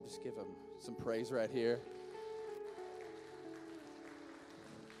Just give him some praise right here.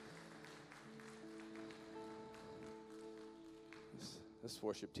 This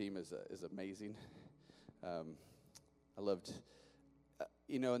worship team is amazing. I loved,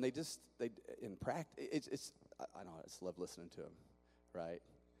 and they in practice. I know I just love listening to them, right?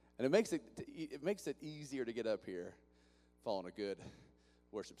 And it makes it easier to get up here, following a good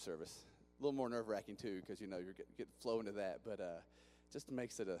worship service. A little more nerve-wracking too, because you're get flow into that, but just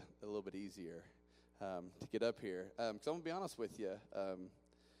makes it a little bit easier to get up here. Because I'm gonna be honest with you,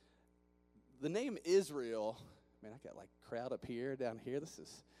 the name Israel. Man, I got like crowd up here, down here. This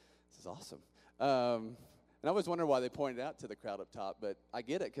is awesome. And I always wonder why they pointed out to the crowd up top, but I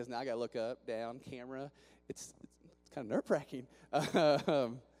get it because now I got to look up, down, camera. It's kind of nerve-wracking.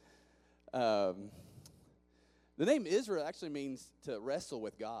 The name Israel actually means to wrestle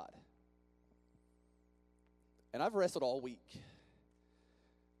with God. And I've wrestled all week.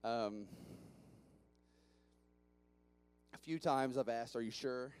 A few times I've asked, are you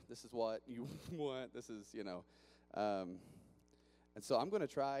sure this is what you want? This is, and so I'm going to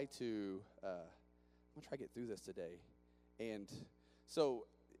try to get through this today. And so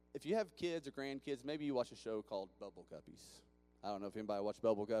if you have kids or grandkids, maybe you watch a show called Bubble Guppies. I don't know if anybody watched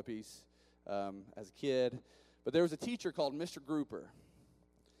Bubble Guppies as a kid, but there was a teacher called Mr. Grouper.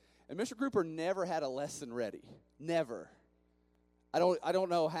 And Mr. Grouper never had a lesson ready. Never. I don't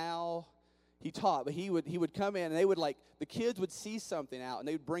know how he taught, but he would come in and the kids would see something out and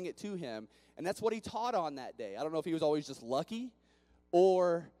they would bring it to him, and that's what he taught on that day. I don't know if he was always just lucky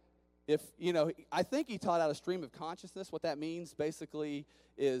or if, I think he taught out a stream of consciousness. What that means basically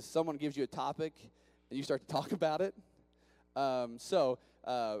is someone gives you a topic and you start to talk about it.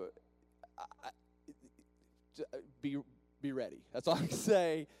 Be ready. That's all I can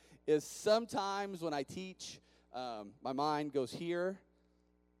say is sometimes when I teach, my mind goes here,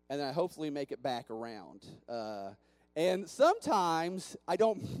 and then I hopefully make it back around. And sometimes I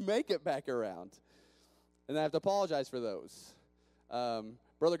don't make it back around, and I have to apologize for those.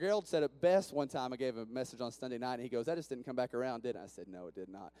 Brother Gerald said it best one time. I gave a message on Sunday night, and he goes, that just didn't come back around, did it? I said, no, it did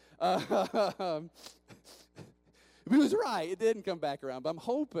not. He was right. It didn't come back around, but I'm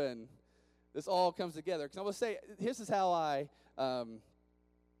hoping this all comes together. Because I will say, this is how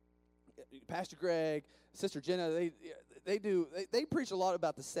Pastor Greg, Sister Jenna, they preach a lot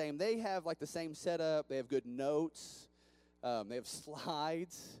about the same. They have like the same setup. They have good notes. They have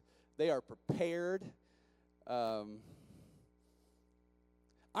slides. They are prepared. I'm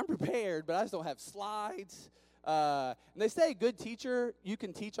prepared, but I just don't have slides. And they say a good teacher, you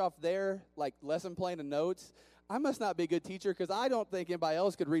can teach off their like lesson plan and notes. I must not be a good teacher because I don't think anybody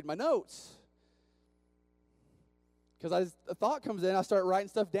else could read my notes. Because a thought comes in, I start writing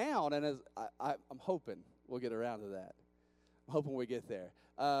stuff down, and I'm hoping we'll get around to that. I'm hoping we get there.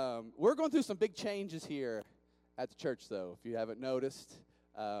 We're going through some big changes here at the church, though, if you haven't noticed.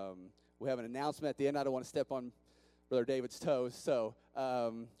 We have an announcement at the end. I don't want to step on Brother David's toes, so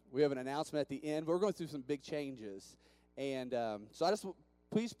we have an announcement at the end. But we're going through some big changes. And so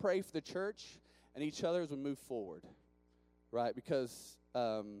please pray for the church and each other as we move forward, right? Because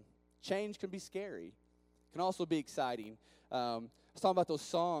change can be scary. Can also be exciting. I was talking about those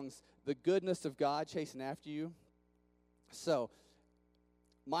songs, the goodness of God chasing after you. So,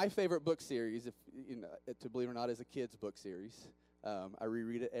 my favorite book series, if to believe it or not, is a kids' book series. I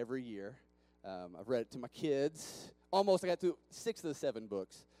reread it every year. I've read it to my kids. Almost, I got through 6 of the 7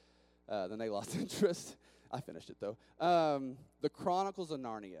 books. Then they lost interest. I finished it though. The Chronicles of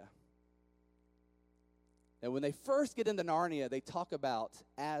Narnia. And when they first get into Narnia, they talk about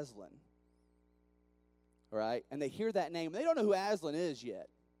Aslan. Right? And they hear that name. They don't know who Aslan is yet.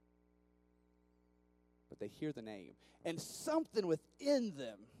 But they hear the name. And something within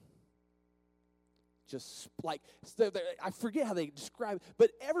them just like, I forget how they describe it,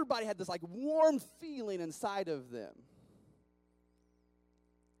 but everybody had this like warm feeling inside of them.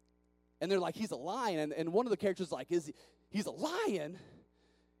 And they're like, he's a lion. And one of the characters is like, he's a lion?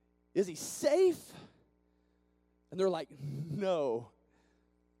 Is he safe? And they're like, no.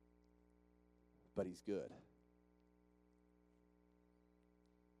 But he's good.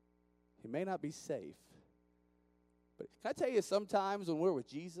 He may not be safe. But can I tell you, sometimes when we're with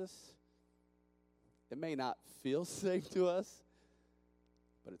Jesus, it may not feel safe to us,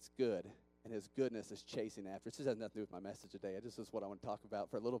 but it's good. And his goodness is chasing after us. This has nothing to do with my message today. This is what I want to talk about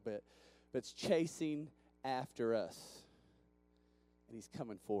for a little bit. But it's chasing after us. And he's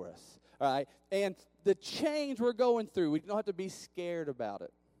coming for us. All right? And the change we're going through, we don't have to be scared about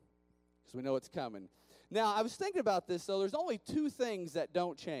it. Because we know it's coming. Now, I was thinking about this, so there's only 2 things that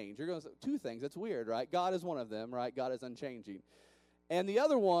don't change. You're going to say, 2 things. That's weird, right? God is one of them, right? God is unchanging. And the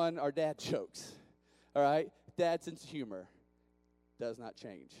other one are dad jokes. All right? Dad's sense of humor does not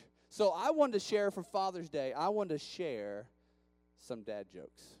change. So I wanted to share for Father's Day, I wanted to share some dad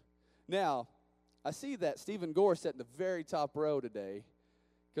jokes. Now, I see that Stephen Gore sat in the very top row today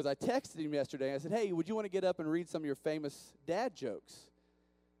because I texted him yesterday. I said, hey, would you want to get up and read some of your famous dad jokes?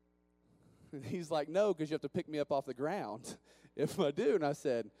 And he's like, no, because you have to pick me up off the ground if I do. And I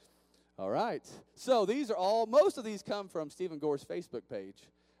said, all right. So these are all, most of these come from Stephen Gore's Facebook page.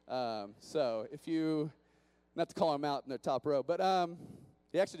 So if you, not to call him out in the top row, but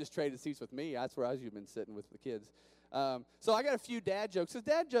he actually just traded seats with me. That's where I've been sitting with the kids. So I got a few dad jokes. Because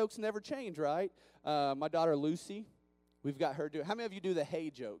dad jokes never change, right? My daughter Lucy, we've got her do. How many of you do the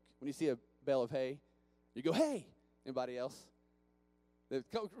hay joke? When you see a bale of hay, you go, hey. Anybody else?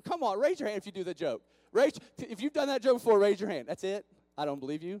 Come on, raise your hand if you do the joke. If you've done that joke before, raise your hand. That's it? I don't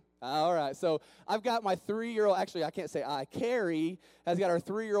believe you? All right. So I've got my 3-year-old, actually I can't say Carrie has got her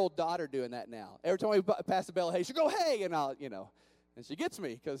 3-year-old daughter doing that now. Every time we pass a bale of hay, she'll go, hey, and I'll, and she gets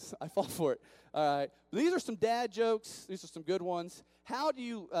me because I fall for it. All right. These are some dad jokes. These are some good ones. How do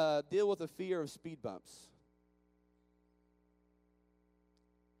you deal with the fear of speed bumps?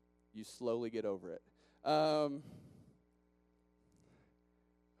 You slowly get over it.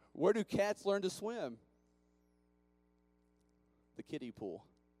 Where do cats learn to swim? The kiddie pool.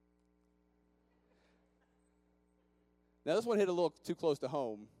 Now, this one hit a little too close to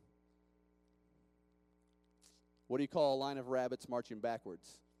home. What do you call a line of rabbits marching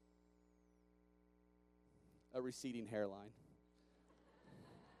backwards? A receding hairline.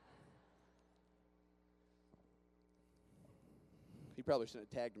 He probably shouldn't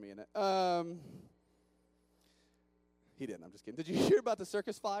have tagged me in it. He didn't. I'm just kidding. Did you hear about the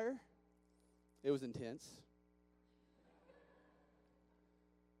circus fire? It was intense.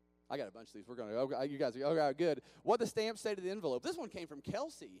 I got a bunch of these. We're going to, you guys, okay, good. What did the stamp say to the envelope? This one came from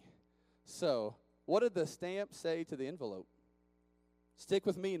Kelsey. So, what did the stamp say to the envelope? Stick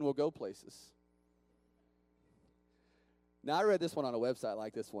with me and we'll go places. Now, I read this one on a website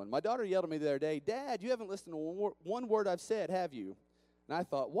like this one. My daughter yelled at me the other day, Dad, you haven't listened to one word I've said, have you? And I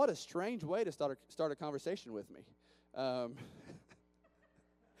thought, what a strange way to start a conversation with me. I'll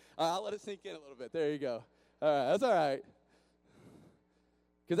let it sink in a little bit. There you go. All right, that's all right.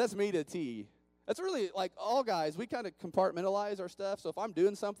 Because that's me to a T. That's really, like, all guys, we kind of compartmentalize our stuff. So if I'm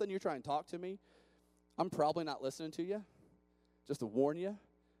doing something, you're trying to talk to me, I'm probably not listening to you, just to warn you,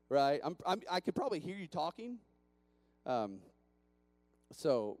 right? I could probably hear you talking. One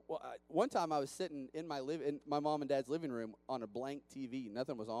time I was sitting in my mom and dad's living room on a blank TV.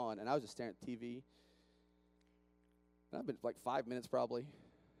 Nothing was on, and I was just staring at the TV. And I've been like 5 minutes probably.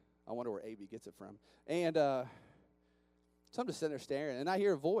 I wonder where AB gets it from. And so I'm just sitting there staring, and I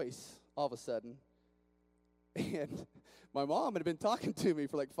hear a voice all of a sudden. And my mom had been talking to me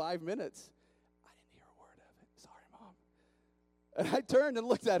for like 5 minutes. I didn't hear a word of it. Sorry, Mom. And I turned and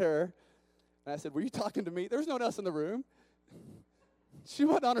looked at her, and I said, were you talking to me? There was no one else in the room. She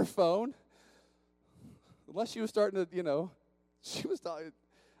wasn't on her phone. Unless she was starting to, she was talking.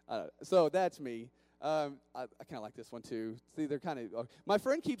 So that's me. I kind of like this one, too. See, they're kind of, my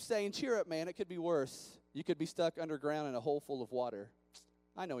friend keeps saying, cheer up, man, it could be worse. You could be stuck underground in a hole full of water.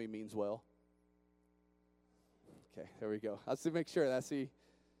 I know he means well. Okay, there we go. Let's make sure.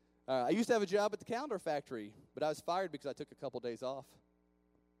 I used to have a job at the calendar factory, but I was fired because I took a couple days off.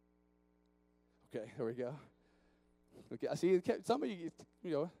 Okay, there we go. Okay, I see some of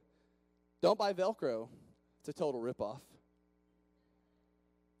you, don't buy Velcro. It's a total ripoff.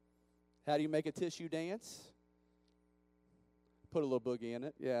 How do you make a tissue dance? Put a little boogie in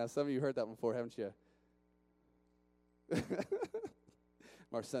it. Yeah, some of you heard that one before, haven't you?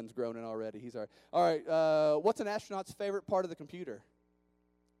 Our son's groaning already. He's all right. All right, what's an astronaut's favorite part of the computer?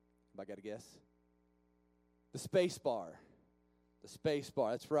 Have I got to guess? The space bar. The space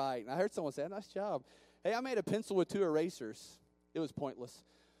bar, that's right. And I heard someone say, nice job. Hey, I made a pencil with 2 erasers. It was pointless.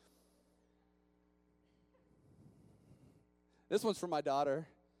 This one's for my daughter.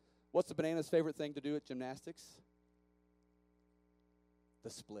 What's the banana's favorite thing to do at gymnastics? The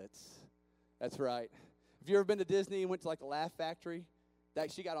splits. That's right. Have you ever been to Disney and went to like the Laugh Factory?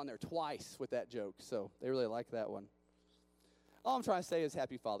 She got on there twice with that joke, so they really like that one. All I'm trying to say is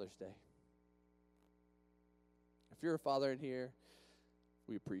Happy Father's Day. If you're a father in here,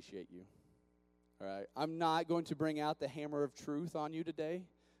 we appreciate you. All right. I'm not going to bring out the hammer of truth on you today.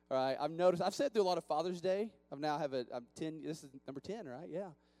 All right. I've said through a lot of Father's Day. I'm 10. This is number 10, right? Yeah.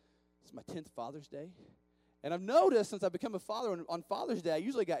 It's my 10th Father's Day. And I've noticed since I've become a father, on Father's Day, I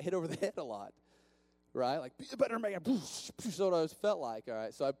usually got hit over the head a lot. Right? Like, be a better man. So what I felt like. All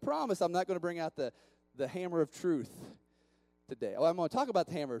right. So I promise I'm not going to bring out the hammer of truth today. Oh, I'm going to talk about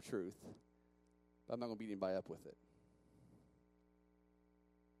the hammer of truth, but I'm not going to beat anybody up with it.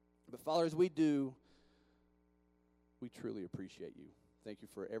 But Father, as we do, we truly appreciate you. Thank you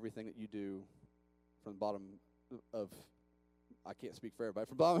for everything that you do from the bottom of, I can't speak for everybody,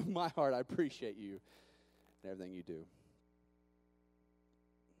 from the bottom of my heart, I appreciate you and everything you do.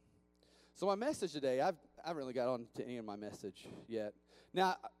 So my message today, I haven't really got on to any of my message yet.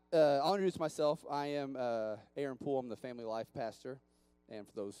 Now, I'll introduce myself. I am Aaron Poole. I'm the family life pastor. And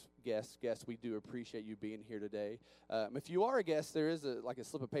for those guests, we do appreciate you being here today. If you are a guest, there is a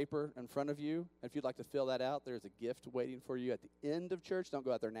slip of paper in front of you. If you'd like to fill that out, there's a gift waiting for you at the end of church. Don't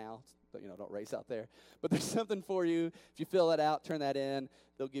go out there now. Don't race out there. But there's something for you. If you fill that out, turn that in,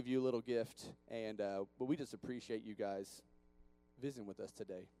 they'll give you a little gift. And but we just appreciate you guys visiting with us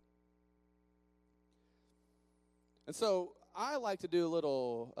today. And so I like to do a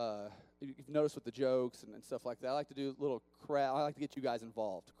little, you've noticed with the jokes and stuff like that, I like to do a little crowd. I like to get you guys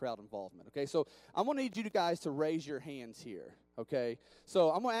involved, crowd involvement, okay? So I'm going to need you guys to raise your hands here, okay?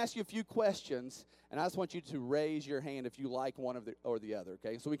 So I'm going to ask you a few questions, and I just want you to raise your hand if you like one of the or the other,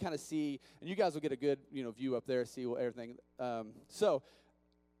 okay? So we kind of see, and you guys will get a good view up there, see everything. So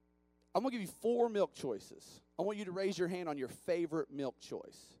I'm going to give you 4 milk choices. I want you to raise your hand on your favorite milk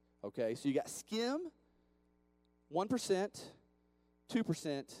choice, okay? So you got skim, 1%,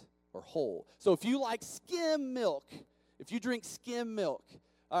 2%, or whole. So if you like skim milk, if you drink skim milk,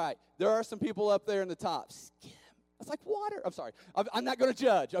 all right, there are some people up there in the top. Skim. That's like water. I'm sorry. I'm not going to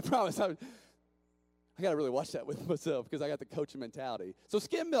judge. I promise. I got to really watch that with myself because I got the coaching mentality. So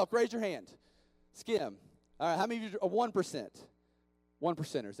skim milk, raise your hand. Skim. All right, how many of you are 1%?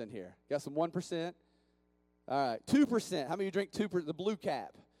 1%ers in here. Got some 1%? All right, 2%. How many of you drink 2%? The blue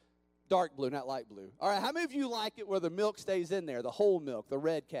cap. Dark blue, not light blue. All right, how many of you like it where the milk stays in there, the whole milk, the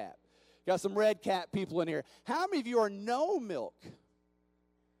red cap? Got some red cap people in here. How many of you are no milk?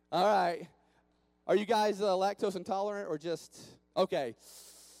 All right. Are you guys lactose intolerant or just, okay.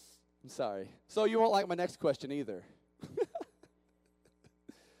 I'm sorry. So you won't like my next question either.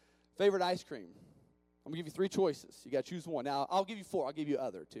 Favorite ice cream? I'm going to give you 3 choices. You got to choose one. Now, I'll give you 4. I'll give you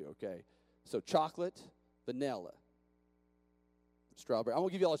other too, okay? So chocolate, vanilla, strawberry. I'm going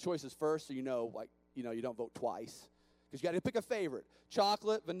to give you all the choices first so you don't vote twice. Because you got to pick a favorite.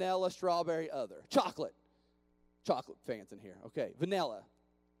 Chocolate, vanilla, strawberry, other. Chocolate. Chocolate fans in here. Okay. Vanilla.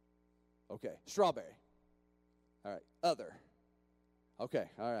 Okay. Strawberry. All right. Other. Okay.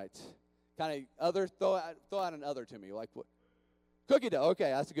 All right. Kind of other. Throw out an other to me. Like what? Cookie dough.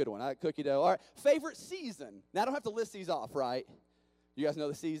 Okay. That's a good one. All right. Cookie dough. All right. Favorite season. Now, I don't have to list these off, right? You guys know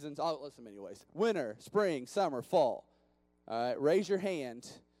the seasons? I'll list them anyways. Winter, spring, summer, fall. All right. Raise your hand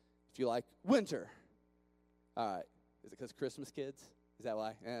if you like winter. All right. Is it because Christmas kids? Is that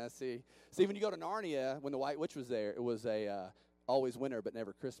why? Yeah, see, when you go to Narnia, when the White Witch was there, it was always winter but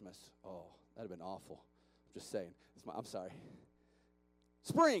never Christmas. Oh, that'd have been awful. I'm just saying. I'm sorry.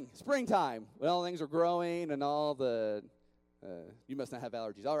 Springtime. Well, things are growing and all the, you must not have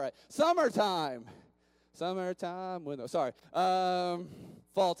allergies. All right. Summertime. Sorry.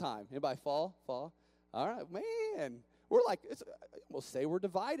 Fall time. Anybody fall? All right, man. We're like, we'll say we're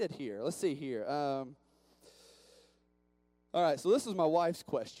divided here. Let's see here. All right, so this is my wife's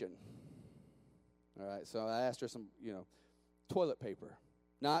question. All right, so I asked her some, toilet paper,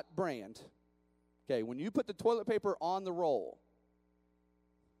 not brand. Okay, when you put the toilet paper on the roll,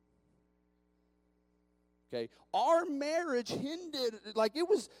 okay, our marriage it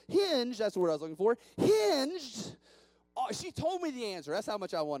was hinged, that's the word I was looking for, hinged. Oh, she told me the answer. That's how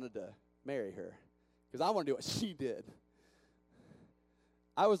much I wanted to marry her, because I want to do what she did.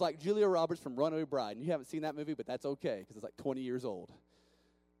 I was like Julia Roberts from Runaway Bride, and you haven't seen that movie, but that's okay because it's like 20 years old.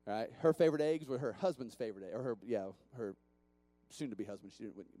 All right, her favorite eggs were her husband's favorite egg, or her soon-to-be husband. She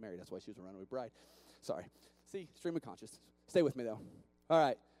didn't get married. That's why she was a Runaway Bride. Sorry. See, stream of conscious. Stay with me though. All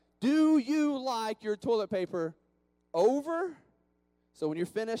right. Do you like your toilet paper over? So when you're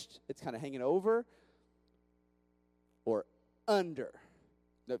finished, it's kind of hanging over, or under?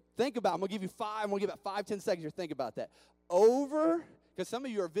 Now think about. I'm gonna give you 5. I'm gonna give about 5-10 seconds to think about that. Over. Because some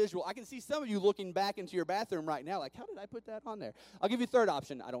of you are visual. I can see some of you looking back into your bathroom right now like, how did I put that on there? I'll give you a third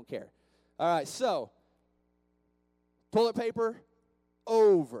option. I don't care. All right, so toilet paper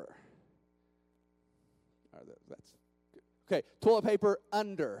over. All right, that's good. Okay, toilet paper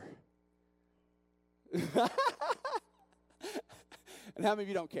under. And how many of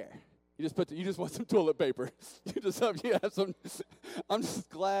you don't care? You just want some toilet paper. You have some. I'm just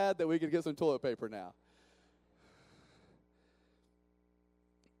glad that we can get some toilet paper now.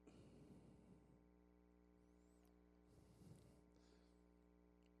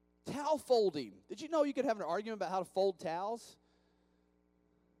 Towel folding. Did you know you could have an argument about how to fold towels?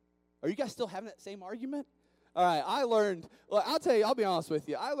 Are you guys still having that same argument? All right, I'll tell you, I'll be honest with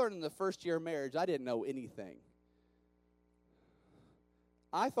you. I learned in the first year of marriage, I didn't know anything.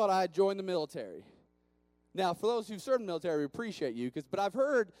 I thought I had joined the military. Now, for those who've served in the military, we appreciate you, but I've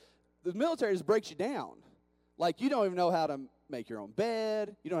heard the military just breaks you down. Like, you don't even know how to make your own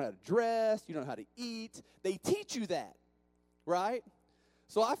bed. You don't know how to dress. You don't know how to eat. They teach you that, right?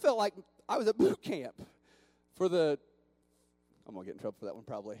 So I felt like I was at boot camp I'm going to get in trouble for that one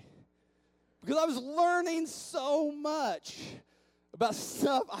probably. Because I was learning so much about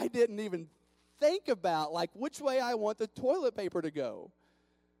stuff I didn't even think about, like which way I want the toilet paper to go.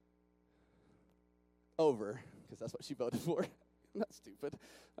 Over, because that's what she voted for. Not stupid.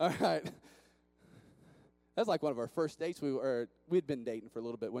 All right. That's like one of our first dates. We'd been dating for a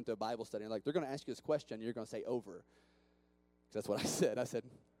little bit, went to a Bible study, and like, they're going to ask you this question, and you're going to say over. That's what I said. I said,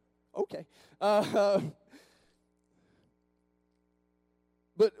 okay. But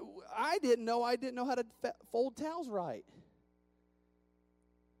I didn't know how to fold towels right.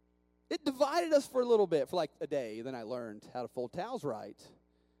 It divided us for a little bit, for like a day. Then I learned how to fold towels right.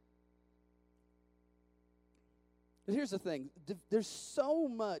 But here's the thing. There's so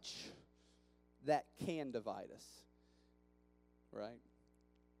much that can divide us, right?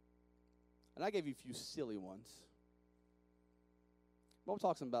 And I gave you a few silly ones. But I'm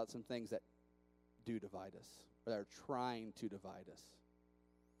talking about some things that do divide us, or that are trying to divide us.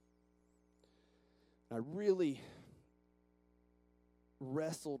 And I really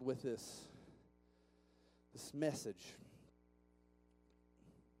wrestled with this message.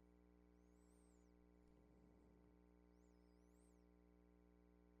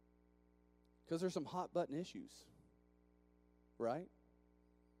 Because there's some hot button issues, right?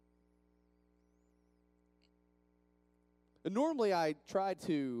 And normally I try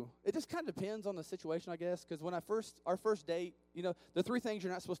to, it just kind of depends on the situation, I guess, because when our first date, the 3 things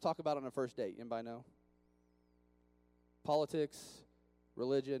you're not supposed to talk about on a first date, anybody know? Politics,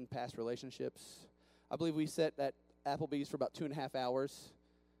 religion, past relationships. I believe we sat at Applebee's for about 2.5 hours.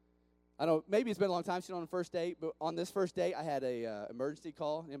 I know maybe it's been a long time since on the first date, but on this first date, I had a emergency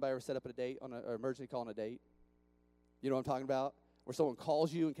call. Anybody ever set up a date on an emergency call on a date? You know what I'm talking about? Where someone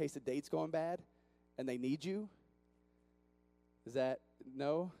calls you in case the date's going bad, and they need you. Is that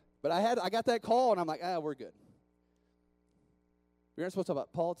no? But I got that call, and I'm like, we're good. We aren't supposed to talk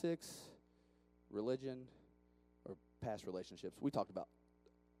about politics, religion, or past relationships. We talked about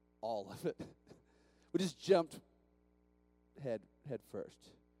all of it. We just jumped head first.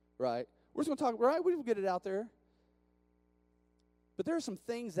 Right? We're just going to talk, right? We will get it out there. But there are some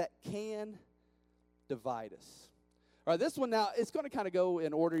things that can divide us. All right, this one now, it's going to kind of go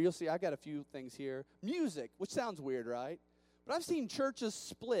in order. You'll see I got a few things here. Music, which sounds weird, right? But I've seen churches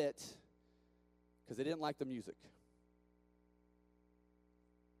split because they didn't like the music.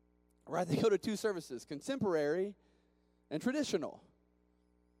 Right? They go to 2 services, contemporary and traditional.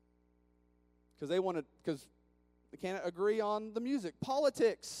 Because they can't agree on the music.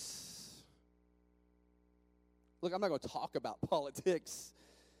 Politics. Look, I'm not going to talk about politics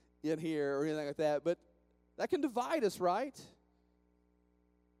in here or anything like that, but that can divide us, right?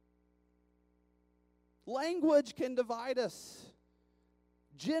 Language can divide us.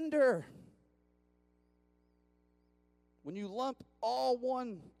 Gender. When you lump all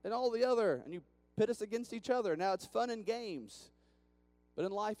one and all the other, and you pit us against each other, now it's fun and games, but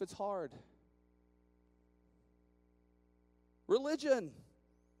in life it's hard. Religion,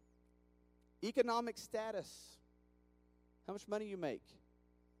 economic status, how much money you make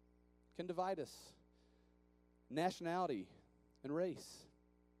can divide us. Nationality and race.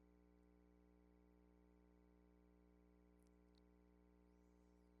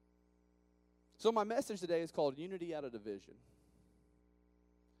 So my message today is called Unity Out of Division.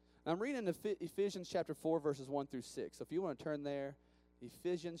 I'm reading Ephesians chapter 4, verses 1 through 6. So if you want to turn there,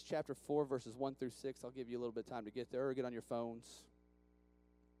 Ephesians chapter 4, verses 1 through 6. I'll give you a little bit of time to get there or get on your phones.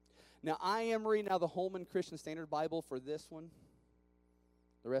 Now, I am reading now the Holman Christian Standard Bible for this one.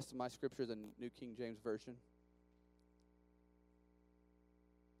 The rest of my scripture is in New King James Version.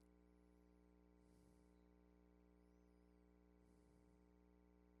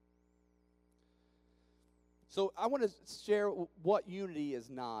 So I want to share what unity is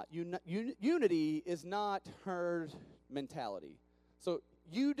not. Unity is not herd mentality. So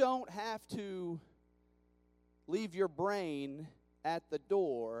you don't have to leave your brain at the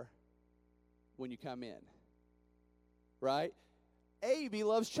door when you come in, right? A.B.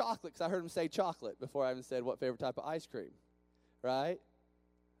 loves chocolate because I heard him say chocolate before I even said what favorite type of ice cream, right?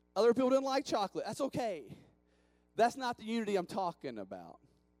 Other people didn't like chocolate. That's okay. That's not the unity I'm talking about,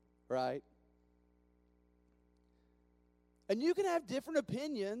 right? And you can have different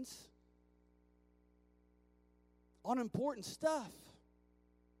opinions on important stuff,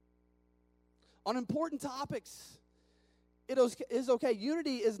 on important topics. It is okay.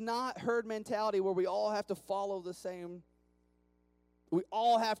 Unity is not herd mentality where we all have to follow the same, we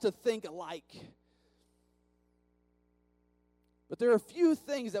all have to think alike. But there are a few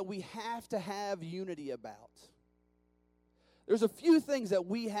things that we have to have unity about. There's a few things that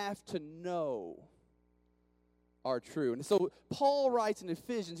we have to know are true. And so Paul writes in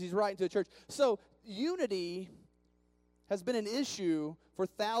Ephesians, he's writing to a church. So unity has been an issue for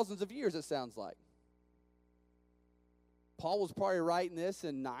thousands of years, it sounds like. Paul was probably writing this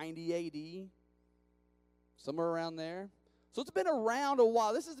in 90 A.D., somewhere around there. So it's been around a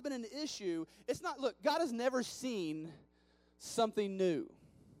while. This has been an issue. It's not, look, God has never seen something new.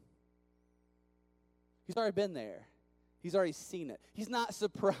 He's already been there. He's already seen it. He's not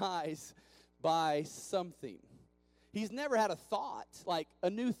surprised by something. He's never had a thought, like a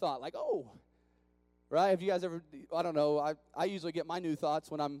new thought, like, oh, right? Have you guys ever, I don't know, I usually get my new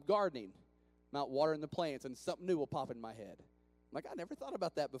thoughts when I'm gardening. I'm out watering the plants, and something new will pop in my head. I'm like, I never thought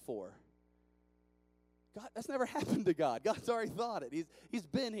about that before. God, that's never happened to God. God's already thought it. He's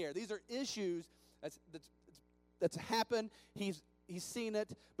been here. These are issues that's happened. He's seen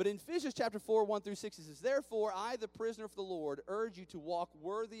it. But in Ephesians chapter 4, 1 through 6, it says, therefore, I, the prisoner of the Lord, urge you to walk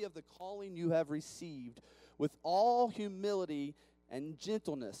worthy of the calling you have received, with all humility and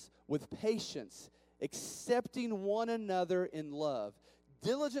gentleness, with patience, accepting one another in love,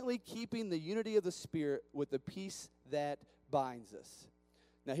 diligently keeping the unity of the Spirit with the peace that binds us.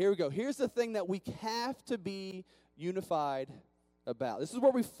 Now, here we go. Here's the thing that we have to be unified about. This is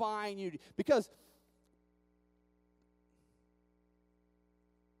where we find unity. Because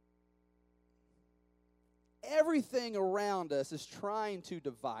everything around us is trying to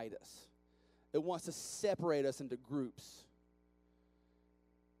divide us. It wants to separate us into groups.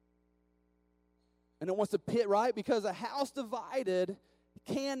 And it wants to pit, right? Because a house divided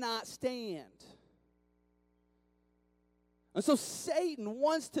cannot stand. And so Satan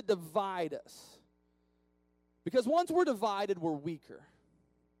wants to divide us. Because once we're divided, we're weaker.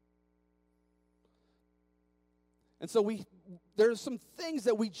 And so there's some things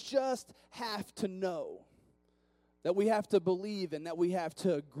that we just have to know, that we have to believe in, that we have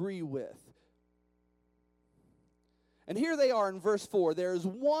to agree with. And here they are in verse 4. There is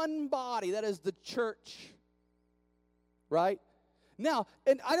one body, that is the church. Right? Now,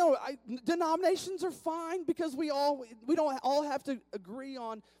 and denominations are fine because we don't all have to agree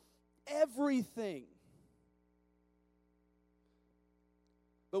on everything.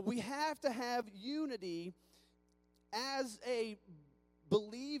 But we have to have unity as a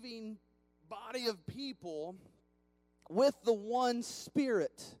believing body of people with the one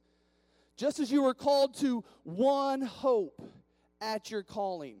Spirit. Just as you were called to one hope at your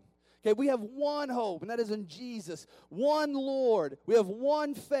calling. Okay, we have one hope, and that is in Jesus. One Lord. We have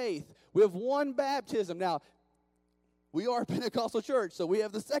one faith. We have one baptism. Now, we are a Pentecostal church, so we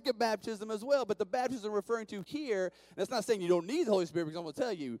have the second baptism as well. But the baptism I'm referring to here, and that's not saying you don't need the Holy Spirit, because I'm going to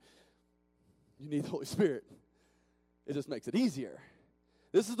tell you, you need the Holy Spirit. It just makes it easier.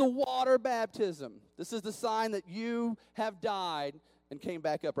 This is the water baptism. This is the sign that you have died and came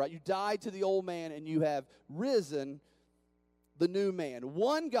back up, right? You died to the old man, and you have risen the new man.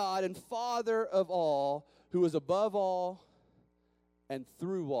 One God and Father of all, who is above all and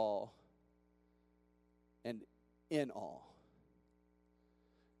through all and in all.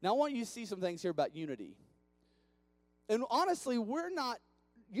 Now I want you to see some things here about unity. And honestly,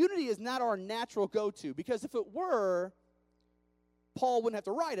 unity is not our natural go-to, because if it were, Paul wouldn't have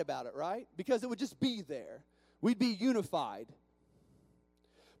to write about it, right? Because it would just be there. We'd be unified.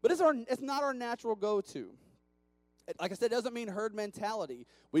 But it's not our natural go-to. Like I said, it doesn't mean herd mentality.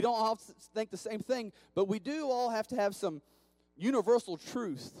 We don't all think the same thing, but we do all have to have some universal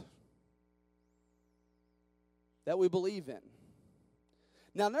truth that we believe in.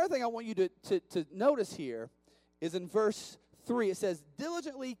 Now, another thing I want you to notice here is in verse 3. It says,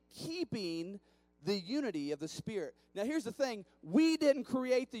 diligently keeping the unity of the Spirit. Now, here's the thing. We didn't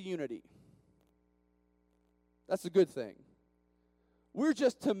create the unity. That's a good thing. We're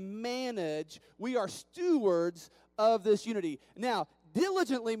just to manage. We are stewards of this unity. Now,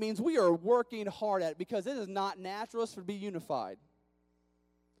 diligently means we are working hard at it, because it is not natural to be unified.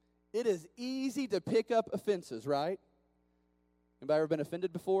 It is easy to pick up offenses, right? Anybody ever been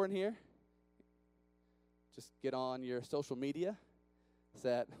offended before in here? Just get on your social media. Is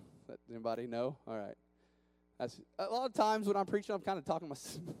that anybody know? All right. That's a lot of times when I'm preaching, I'm kind of talking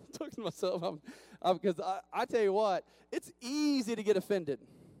to myself. Because I tell you what, it's easy to get offended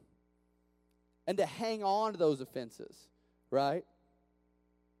and to hang on to those offenses, right?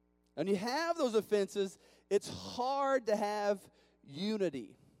 And you have those offenses, it's hard to have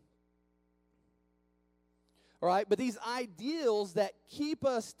unity. All right, but these ideals that keep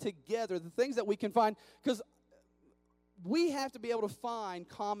us together, the things that we can find, because we have to be able to find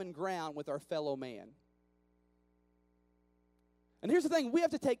common ground with our fellow man. And here's the thing, we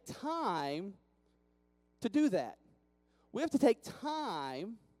have to take time to do that. We have to take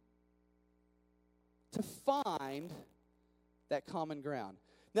time to find that common ground.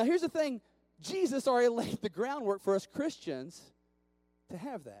 Now, here's the thing, Jesus already laid the groundwork for us Christians to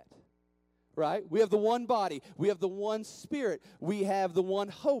have that. Right? We have the one body. We have the one Spirit. We have the one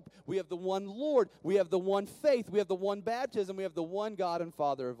hope. We have the one Lord. We have the one faith. We have the one baptism. We have the one God and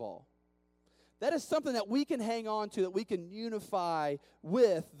Father of all. That is something that we can hang on to, that we can unify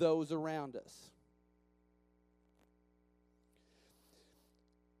with those around us.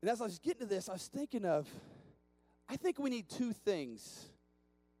 And as I was getting to this, I was thinking of, I think we need two things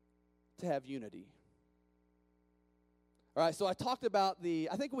to have unity. All right, so I talked about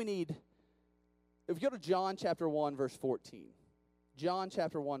I think we need, if you go to John chapter 1, verse 14. John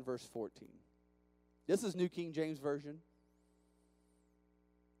chapter 1, verse 14. This is New King James Version.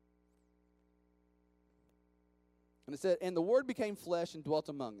 And it said, "And the Word became flesh and dwelt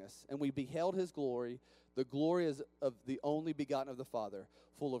among us, and we beheld his glory. The glory is of the only begotten of the Father,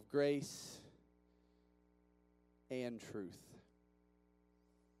 full of grace and truth."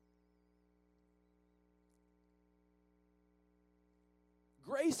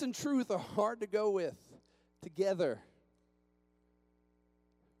 Grace and truth are hard to go with together.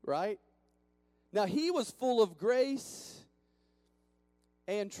 Right? Now, he was full of grace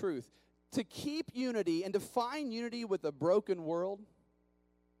and truth. To keep unity and to find unity with a broken world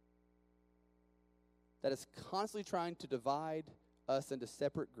that is constantly trying to divide us into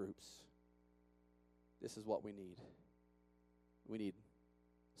separate groups, this is what we need. We need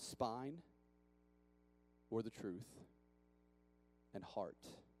spine or the truth, and heart,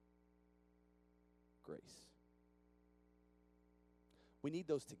 grace. We need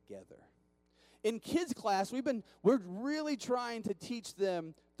those together. In kids' class, we're really trying to teach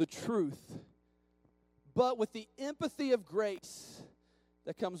them the truth, but with the empathy of grace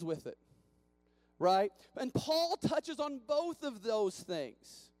that comes with it, right? And Paul touches on both of those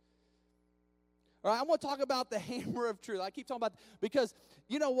things. All right, I want to talk about the hammer of truth. I keep talking about, because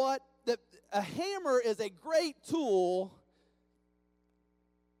you know what? A hammer is a great tool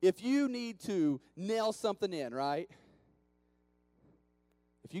if you need to nail something in, right?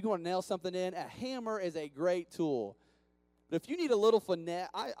 If you want to nail something in, a hammer is a great tool. But if you need a little finesse,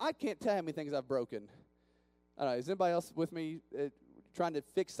 I can't tell how many things I've broken. I don't know, is anybody else with me trying to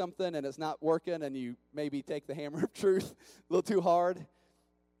fix something and it's not working, and you maybe take the hammer of truth a little too hard?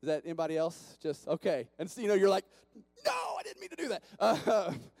 Is that anybody else? Just, okay. And so, you're like, no, I didn't mean to do that.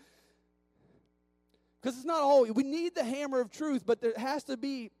 Because it's not always, we need the hammer of truth, but there has to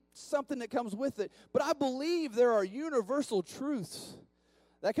be something that comes with it. But I believe there are universal truths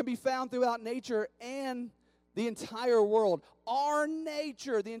that can be found throughout nature and the entire world. Our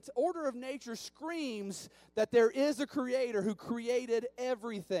nature, the order of nature screams that there is a creator who created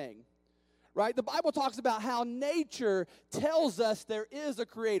everything. Right? The Bible talks about how nature tells us there is a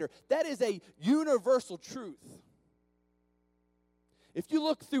creator. That is a universal truth. If you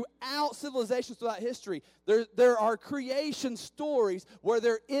look throughout civilizations throughout history, there are creation stories where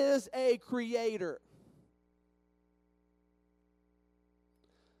there is a creator.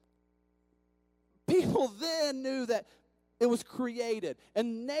 People then knew that it was created.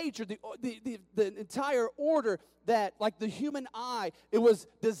 And nature, the entire order that, like the human eye, it was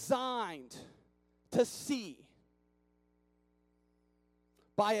designed to see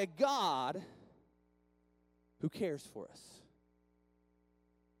by a God who cares for us.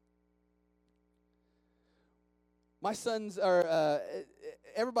 My sons are,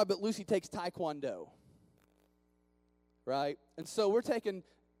 everybody but Lucy takes Taekwondo, right? And so we're taking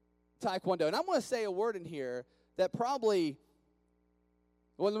Taekwondo. And I'm going to say a word in here that probably,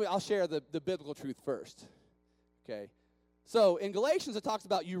 well, I'll share the biblical truth first, okay? So in Galatians, it talks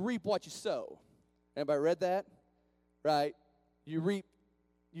about you reap what you sow. Anybody read that? Right? You reap,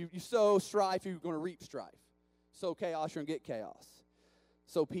 you sow strife, you're going to reap strife. Sow chaos, you're going to get chaos.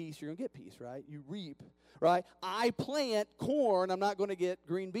 Sow peace, you're going to get peace, right? You reap, right? I plant corn, I'm not going to get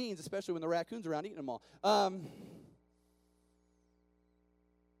green beans, especially when the raccoon's around eating them all.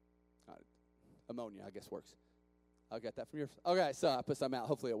 Ammonia, I guess, works. I got that from yours. Okay, so I put some out.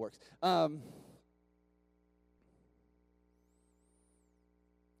 Hopefully it works.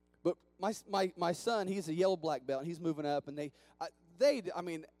 But my son, he's a yellow black belt, and he's moving up, and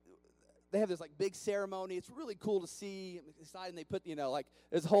they have this like big ceremony. It's really cool to see. I'm excited. And they put, like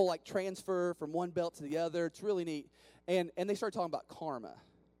there's a whole like transfer from one belt to the other. It's really neat. And they start talking about karma.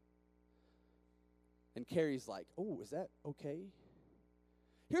 And Carrie's like, oh, is that okay?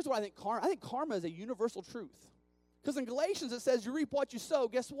 Here's what I think karma. I think karma is a universal truth. Because in Galatians it says you reap what you sow.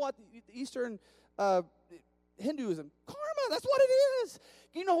 Guess what? Eastern Hinduism, karma, that's what it is.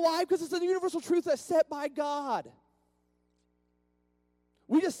 You know why? Because it's a universal truth that's set by God.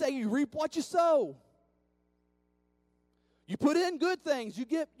 We just say you reap what you sow. You put in good things, you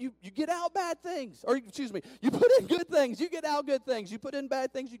get out bad things. Or excuse me, you put in good things, you get out good things. You put in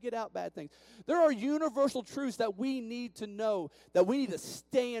bad things, you get out bad things. There are universal truths that we need to know, that we need to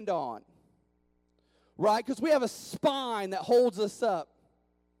stand on. Right? Because we have a spine that holds us up.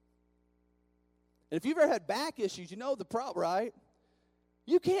 And if you've ever had back issues, you know the problem, right?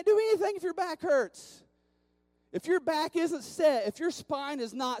 You can't do anything if your back hurts. If your back isn't set, if your spine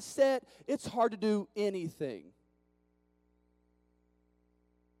is not set, it's hard to do anything.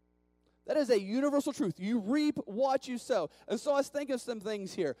 That is a universal truth. You reap what you sow. And so I was thinking of some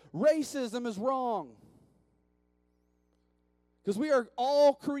things here. Racism is wrong. Because we are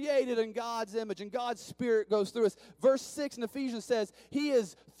all created in God's image, and God's Spirit goes through us. Verse 6 in Ephesians says, He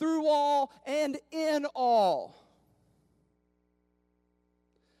is through all and in all.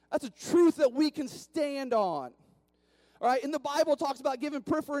 That's a truth that we can stand on. All right, in the Bible, it talks about giving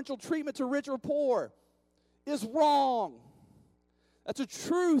preferential treatment to rich or poor. Is wrong. That's a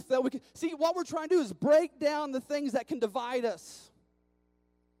truth that we can see. What we're trying to do is break down the things that can divide us.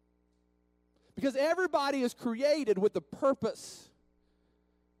 Because everybody is created with a purpose.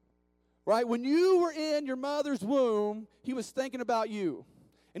 Right? When you were in your mother's womb, He was thinking about you.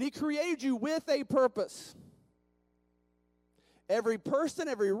 And He created you with a purpose. Every person,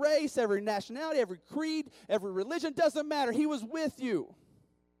 every race, every nationality, every creed, every religion, doesn't matter. He was with you.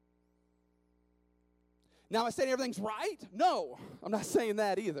 Now, am I saying everything's right? No, I'm not saying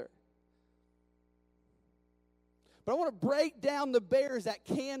that either. But I want to break down the barriers that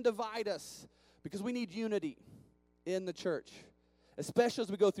can divide us, because we need unity in the church, especially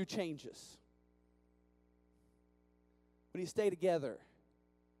as we go through changes. We need to stay together.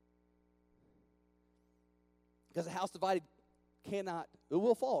 Because a house divided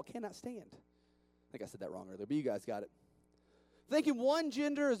will fall, cannot stand. I think I said that wrong earlier, but you guys got it. Thinking one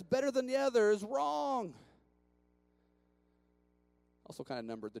gender is better than the other is wrong. Also kind of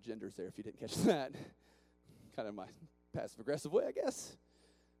numbered the genders there if you didn't catch that. Kind of my passive-aggressive way, I guess.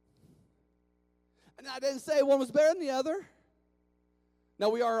 And I didn't say one was better than the other. Now,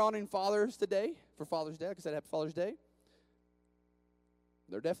 we are honoring fathers today for Father's Day. Like I said, Happy Father's Day.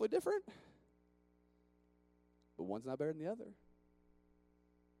 They're definitely different. But one's not better than the other.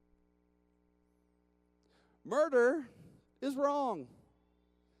 Murder is wrong.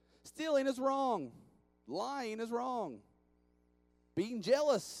 Stealing is wrong. Lying is wrong. Being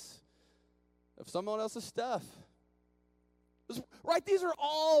jealous of someone else's stuff. Right? These are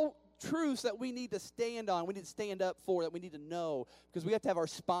all truths that we need to stand on. We need to stand up for, that we need to know, because we have to have our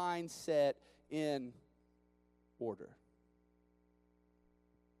spine set in order.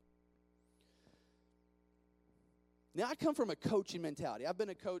 Now, I come from a coaching mentality. I've been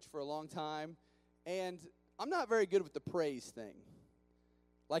a coach for a long time, and I'm not very good with the praise thing.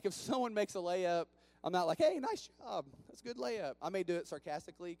 Like, if someone makes a layup, I'm not like, hey, nice job. That's a good layup. I may do it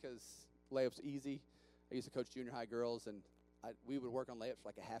sarcastically because layup's easy. I used to coach junior high girls, and we would work on layups for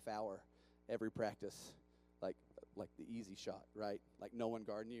like a half hour every practice, like the easy shot, right? Like no one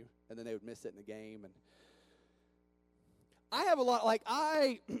guarding you, and then they would miss it in the game. And I have a lot,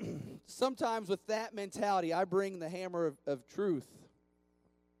 sometimes with that mentality, I bring the hammer of truth.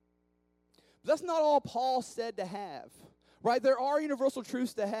 But that's not all Paul said to have, right? There are universal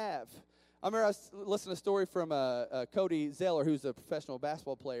truths to have. I remember I was listening to a story from Cody Zeller, who's a professional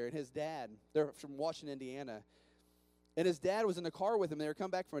basketball player, and his dad, they're from Washington, Indiana, and his dad was in the car with him. They were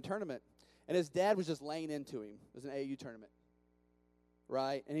coming back from a tournament, and his dad was just laying into him. It was an AAU tournament,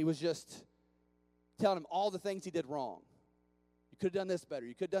 right? And he was just telling him all the things he did wrong. You could have done this better.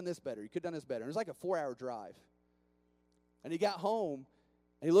 You could have done this better. You could have done this better. And it was like a 4-hour drive. And he got home,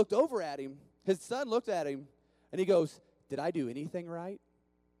 and he looked over at him. His son looked at him, and he goes, did I do anything right?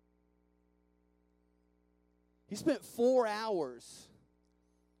 He spent 4 hours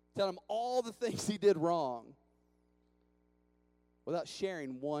telling him all the things he did wrong without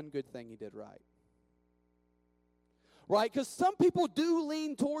sharing one good thing he did right. Right? Because some people do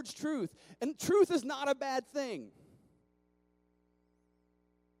lean towards truth, and truth is not a bad thing.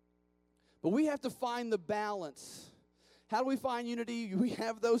 But we have to find the balance. How do we find unity? We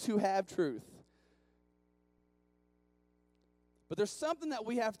have those who have truth. But there's something that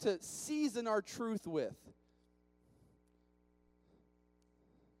we have to season our truth with.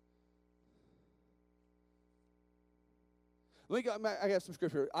 I have some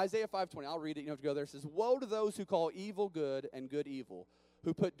scripture. Isaiah 5:20. I'll read it. You don't have to go there. It says, "Woe to those who call evil good and good evil,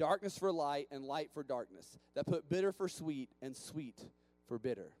 who put darkness for light and light for darkness, that put bitter for sweet and sweet for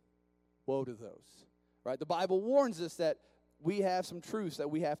bitter." Woe to those. Right? The Bible warns us that we have some truths that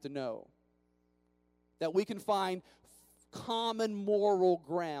we have to know, that we can find common moral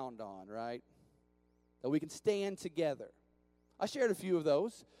ground on, right? That we can stand together. I shared a few of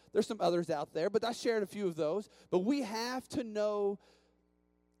those. There's some others out there, but I shared a few of those. But we have to know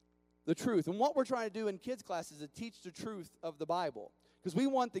the truth. And what we're trying to do in kids' class is to teach the truth of the Bible. Because we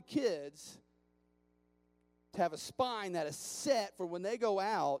want the kids to have a spine that is set for when they go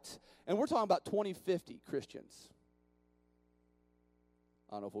out. And we're talking about 2050 Christians.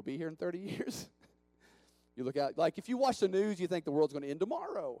 I don't know if we'll be here in 30 years. You look out, like if you watch the news, you think the world's going to end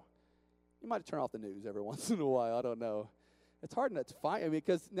tomorrow. You might turn off the news every once in a while. I don't know. It's hard not to find. I mean,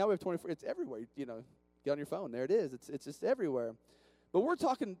 because now we have 24. It's everywhere. You know, get on your phone. There it is. It's just everywhere. But we're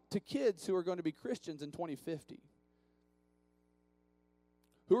talking to kids who are going to be Christians in 2050,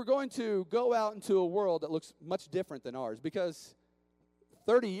 who are going to go out into a world that looks much different than ours. Because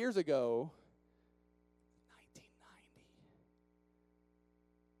 30 years ago, 1990.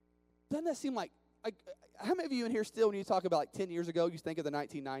 Doesn't that seem like how many of you in here still, when you talk about like 10 years ago, you think of the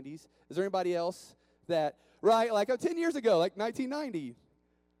 1990s? Is there anybody else that, right, like 10 years ago, like 1990? That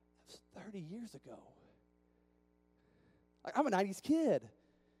was 30 years ago. Like, I'm a 90s kid.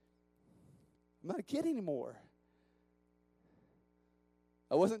 I'm not a kid anymore.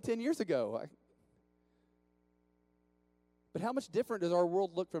 I wasn't 10 years ago. But how much different does our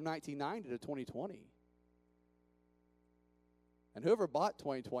world look from 1990 to 2020? And whoever bought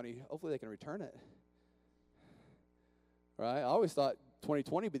 2020, hopefully they can return it. Right? I always thought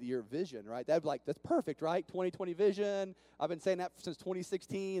 2020 would be the year of vision, right? That'd be like, that's perfect, right? 2020 vision. I've been saying that since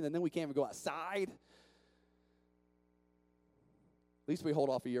 2016, and then we can't even go outside. At least we hold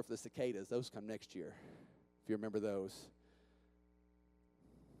off a year for the cicadas. Those come next year, if you remember those.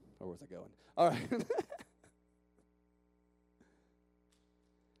 Or where's I going? All right.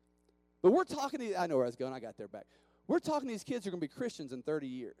 But we're talking to, I know where I was going. I got there back. We're talking to these kids who are going to be Christians in 30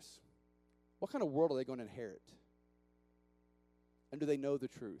 years. What kind of world are they going to inherit? And do they know the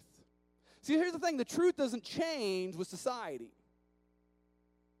truth? See, here's the thing. The truth doesn't change with society.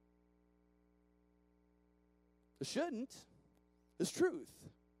 It shouldn't. It's truth.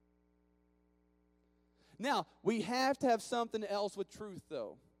 Now, we have to have something else with truth,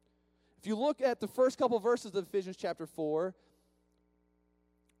 though. If you look at the first couple verses of Ephesians chapter 4,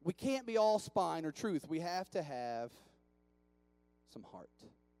 we can't be all spine or truth. We have to have some heart.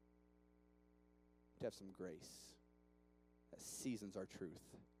 To have some grace that seasons our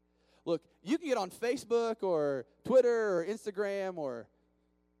truth. Look, you can get on Facebook or Twitter or Instagram or,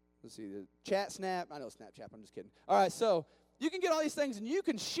 let's see, the chat snap. I know Snapchat, I'm just kidding. All right, so you can get all these things and you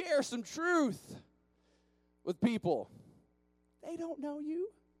can share some truth with people. They don't know you.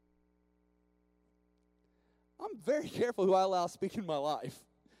 I'm very careful who I allow speak in my life,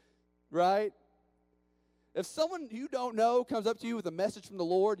 right? If someone you don't know comes up to you with a message from the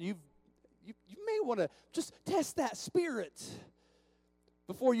Lord, you may want to just test that spirit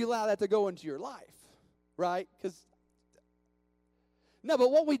before you allow that to go into your life, right? But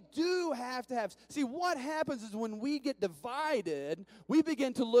what we do have to have, see, what happens is when we get divided, we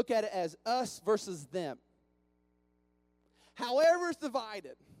begin to look at it as us versus them. However it's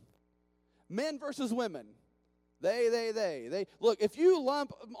divided, men versus women, they. Look, if you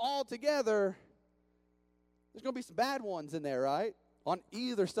lump them all together, there's going to be some bad ones in there, right? On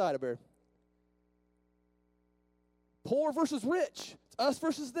either side of it. Poor versus rich. It's us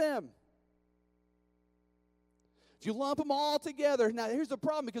versus them. If you lump them all together, now here's the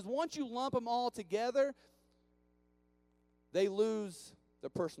problem, because once you lump them all together, they lose their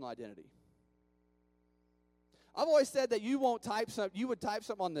personal identity. I've always said that you would type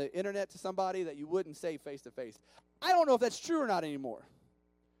something on the internet to somebody that you wouldn't say face to face. I don't know if that's true or not anymore.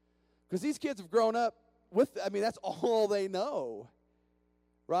 Because these kids have grown up that's all they know.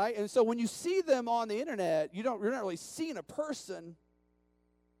 Right? And so when you see them on the internet, you're not really seeing a person.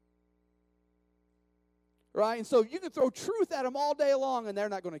 Right? And so you can throw truth at them all day long and they're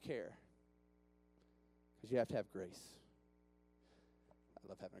not going to care. Because you have to have grace. I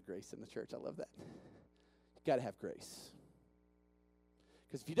love having a grace in the church. I love that. You've got to have grace.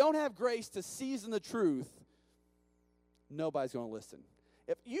 Because if you don't have grace to season the truth, nobody's going to listen.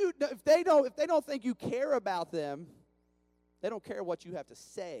 If they don't think you care about them, they don't care what you have to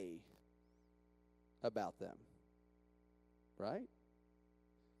say about them. right?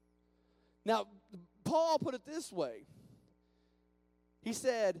 Now, Paul put it this way. He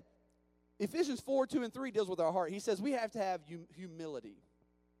said, Ephesians 4, 2, and 3 deals with our heart. He says we have to have humility.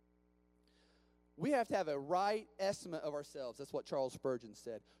 We have to have a right estimate of ourselves. That's what Charles Spurgeon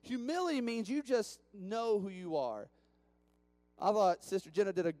said. Humility means you just know who you are. I thought Sister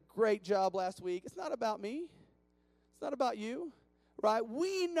Jenna did a great job last week. It's not about me. It's not about you, right?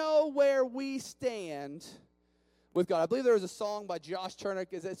 We know where we stand with God. I believe there was a song by Josh Turner,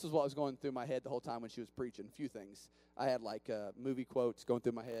 because this is what was going through my head the whole time when she was preaching. A few things. I had like movie quotes going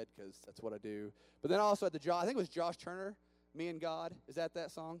through my head because that's what I do. But then I also had I think it was Josh Turner, Me and God. Is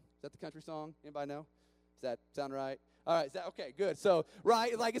that song? Is that the country song? Anybody know? Does that sound right? All right. Is that okay? Good. So,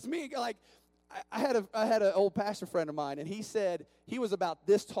 right, like it's me. Like I had an old pastor friend of mine, and he said he was about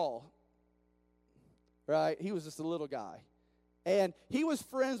this tall. Right? He was just a little guy, and he was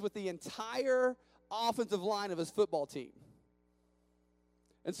friends with the entire offensive line of his football team.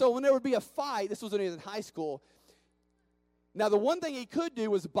 And so when there would be a fight, this was when he was in high school. Now, the one thing he could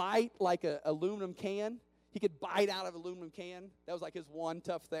do was bite like an aluminum can. He could bite out of an aluminum can. That was like his one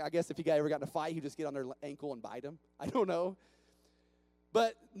tough thing. I guess if you ever got in a fight, he'd just get on their ankle and bite him. I don't know.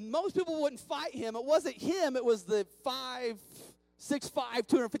 But most people wouldn't fight him. It wasn't him. It was the 6'5",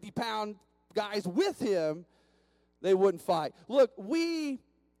 250-pound guys with him. They wouldn't fight. Look, we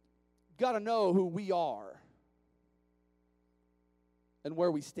got to know who we are and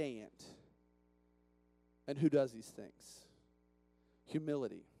where we stand and who does these things.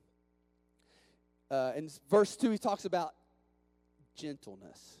 Humility. In verse 2, he talks about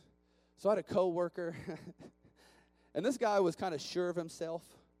gentleness. So I had a coworker, and this guy was kind of sure of himself.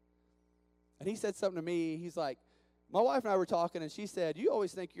 And he said something to me. He's like, my wife and I were talking, and she said, "You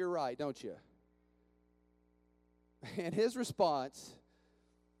always think you're right, don't you?" And his response,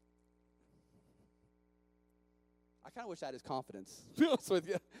 I kind of wish I had his confidence, to be honest with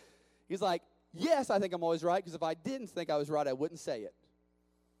you. He's like, "Yes, I think I'm always right, because if I didn't think I was right, I wouldn't say it."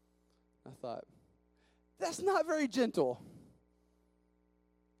 I thought, that's not very gentle.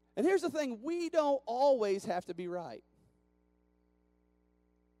 And here's the thing, we don't always have to be right.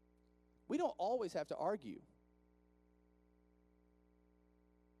 We don't always have to argue.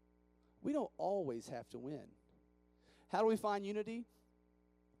 We don't always have to win. How do we find unity?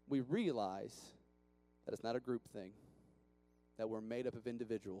 We realize that it's not a group thing, that we're made up of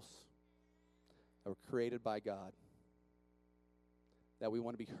individuals, that we're created by God, that we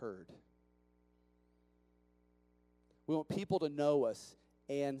want to be heard. We want people to know us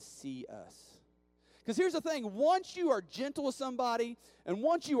and see us. Because here's the thing, once you are gentle with somebody, and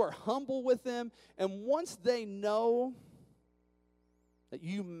once you are humble with them, and once they know that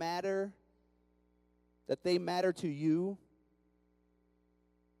you matter, that they matter to you,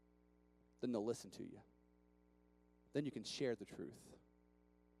 then they'll listen to you. Then you can share the truth.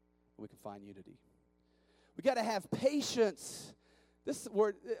 And we can find unity. We got to have patience. This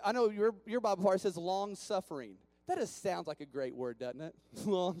word, I know your Bible part says long-suffering. That just sounds like a great word, doesn't it?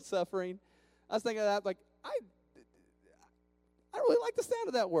 Long-suffering. I was thinking of that, like, I really like the sound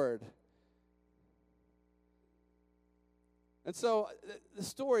of that word. And so the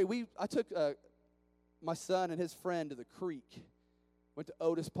story, I took my son and his friend to the creek, went to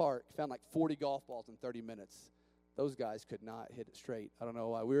Otis Park, found like 40 golf balls in 30 minutes. Those guys could not hit it straight. I don't know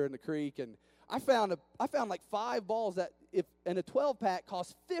why. We were in the creek, and I found like 5 balls that, if in a 12-pack,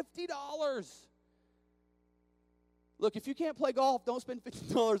 cost $50. Look, if you can't play golf, don't spend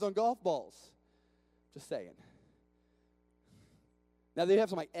 $50 on golf balls. Just saying. Now, they have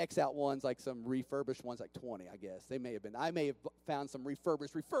some like X-out ones, like some refurbished ones, like 20, I guess. I may have found some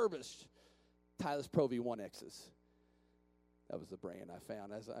refurbished Titleist Pro V1Xs. That was the brand I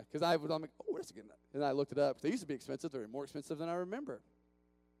found. Because I'm like, oh, where's it going? And I looked it up. They used to be expensive. They were more expensive than I remember.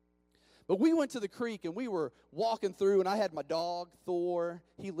 But we went to the creek, and we were walking through, and I had my dog, Thor.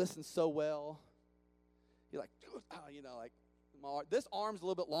 He listened so well. He's like, like, this arm's a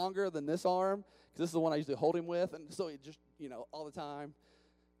little bit longer than this arm, because this is the one I usually hold him with. And so he just, all the time.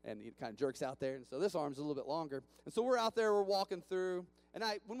 And he kind of jerks out there. And so this arm's a little bit longer. And so we're out there, we're walking through. And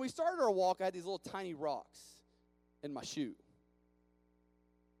when we started our walk, I had these little tiny rocks in my shoe.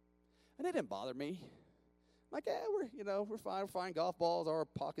 And it didn't bother me. I'm like, we're fine. We're fine. Golf balls, our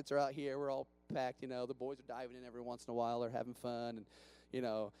pockets are out here. We're all packed. The boys are diving in every once in a while. They're having fun.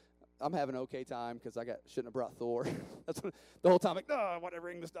 And, I'm having an okay time because shouldn't have brought Thor. That's what, the whole time, like, no, I want to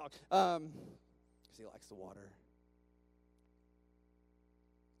bring this dog. Because he likes the water.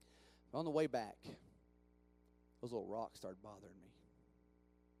 On the way back, those little rocks started bothering me.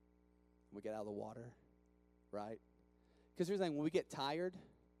 We get out of the water, right? Because here's the thing, when we get tired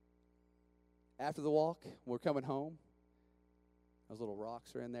after the walk, we're coming home, Those little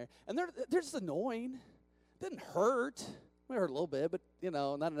rocks are in there. And they're just annoying. Didn't hurt. It hurt a little bit, but,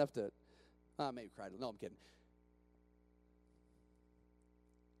 not enough to, maybe cry. No, I'm kidding.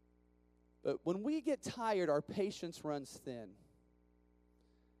 But when we get tired, our patience runs thin.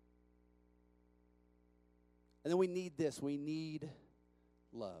 And then we need this. We need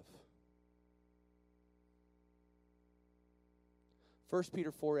love. 1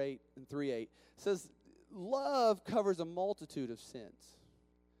 Peter 4:8 and 3:8 says, love covers a multitude of sins.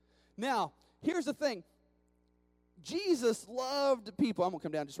 Now, here's the thing. Jesus loved people. I'm going to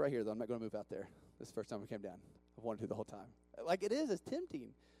come down just right here, though. I'm not going to move out there. This is the first time I came down. I've wanted to the whole time. Like it is, it's tempting.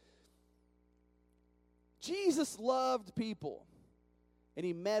 Jesus loved people, and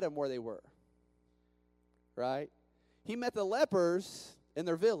he met them where they were. Right? He met the lepers in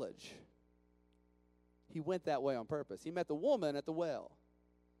their village. He went that way on purpose. He met the woman at the well.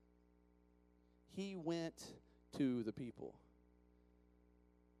 He went to the people.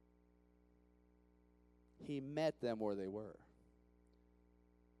 He met them where they were.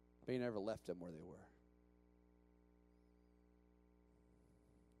 But he never left them where they were.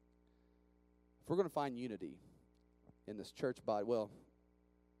 If we're going to find unity in this church body, well,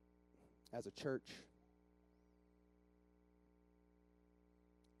 as a church,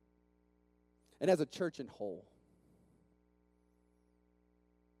 and as a church in whole,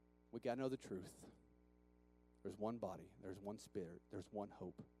 we got to know the truth. There's one body. There's one spirit. There's one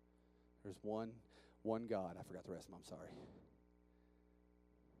hope. There's one God. I forgot the rest of them. I'm sorry.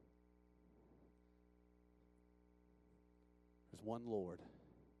 There's one Lord.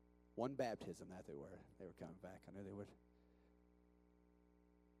 One baptism. That they were coming back. I knew they would.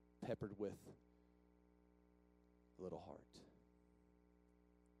 Peppered with a little heart.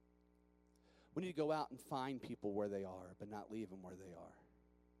 We need to go out and find people where they are, but not leave them where they are.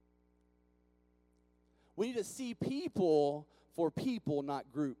 We need to see people for people,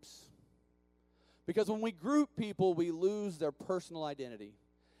 not groups. Because when we group people, we lose their personal identity.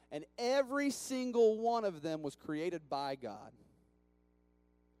 And every single one of them was created by God,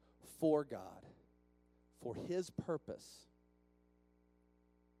 for His purpose,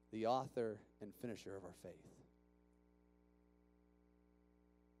 the author and finisher of our faith.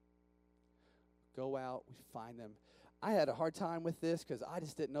 Go out, we find them. I had a hard time with this because I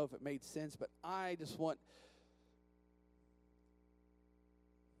just didn't know if it made sense, but I just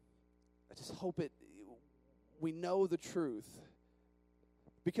hope we know the truth.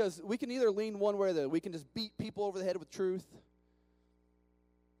 Because we can either lean one way or the other. We can just beat people over the head with truth.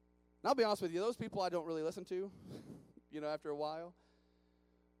 And I'll be honest with you, those people I don't really listen to, after a while.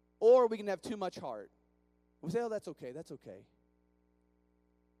 Or we can have too much heart. We say, oh, that's okay, that's okay.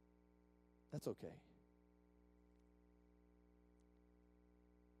 That's okay.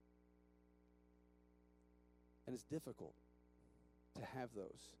 And it's difficult to have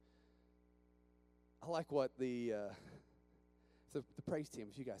those. I like what the praise team,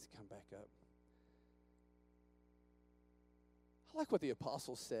 if you guys come back up. I like what the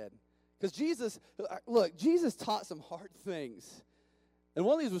apostles said. Because Jesus taught some hard things. And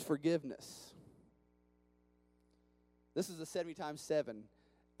one of these was forgiveness. This is the 70 times 7.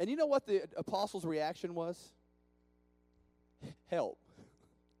 And you know what the apostles' reaction was? Help.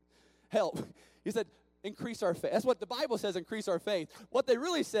 Help. He said, increase our faith. That's what the Bible says, increase our faith. What they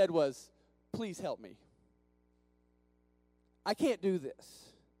really said was, please help me. I can't do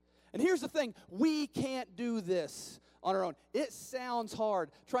this. And here's the thing, we can't do this on our own. It sounds hard,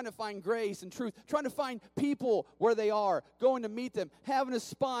 trying to find grace and truth, trying to find people where they are, going to meet them, having a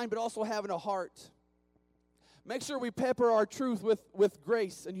spine, but also having a heart. Make sure we pepper our truth with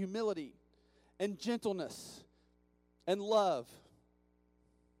grace and humility and gentleness and love.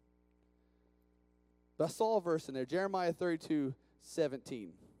 But I saw a verse in there, Jeremiah 32:17.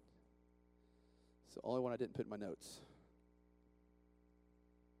 It's the only one I didn't put in my notes.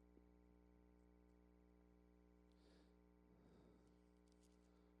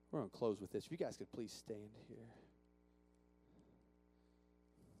 We're going to close with this. If you guys could please stand here.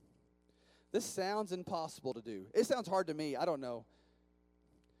 This sounds impossible to do. It sounds hard to me. I don't know.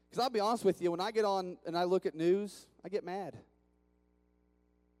 Because I'll be honest with you, when I get on and I look at news, I get mad.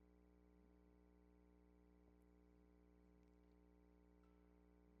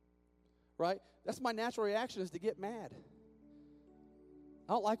 Right? That's my natural reaction, is to get mad.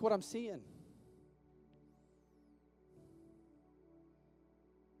 I don't like what I'm seeing.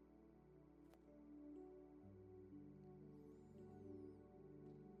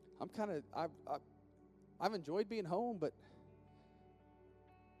 I've enjoyed being home, but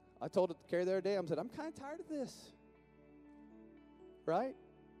I told Carrie the other day, I said, I'm kind of tired of this. Right?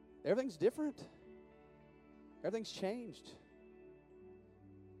 Everything's different. Everything's changed.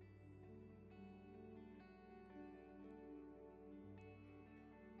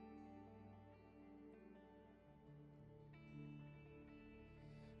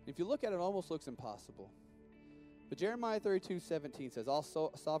 If you look at it, it almost looks impossible. But Jeremiah 32:17 says,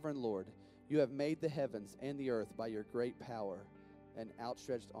 Sovereign Lord, you have made the heavens and the earth by your great power and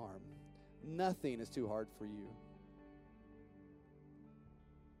outstretched arm. Nothing is too hard for you.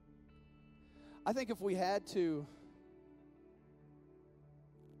 I think if we had to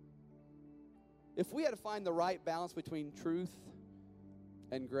find the right balance between truth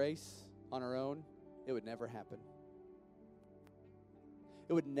and grace on our own, it would never happen.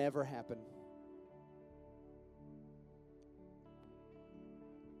 It would never happen.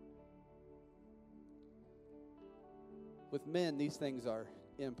 With men, these things are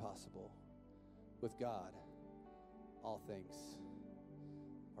impossible. With God, all things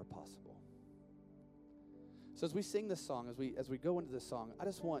are possible. So as we sing this song, as we go into this song, I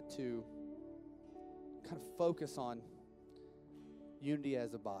just want to kind of focus on unity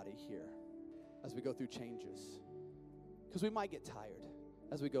as a body here as we go through changes. Because we might get tired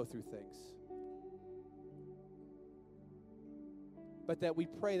as we go through things. But that we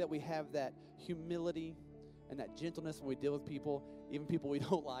pray that we have that humility and that gentleness when we deal with people, even people we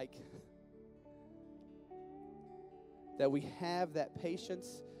don't like. That we have that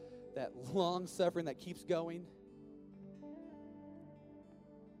patience, that long suffering that keeps going.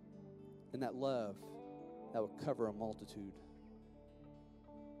 And that love that will cover a multitude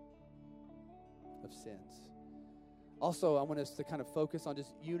of sins. Also, I want us to kind of focus on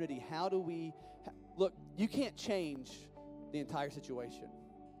just unity. How do we, look, you can't change the entire situation.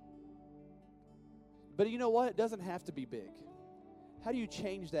 But you know what? It doesn't have to be big. How do you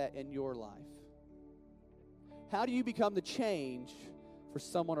change that in your life? How do you become the change for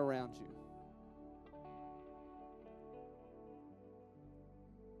someone around you?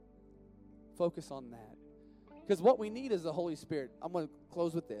 Focus on that. Because what we need is the Holy Spirit. I'm going to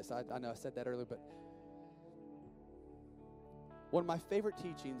close with this. I know I said that earlier, but one of my favorite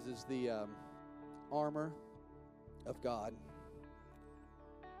teachings is the armor of God.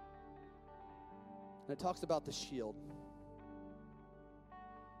 And it talks about the shield.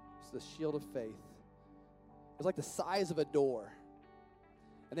 It's the shield of faith. It's like the size of a door.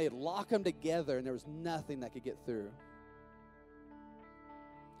 And they'd lock them together, and there was nothing that could get through.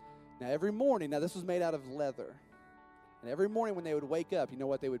 Now, every morning, this was made out of leather. And every morning when they would wake up, you know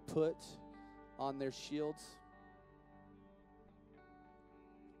what they would put on their shields?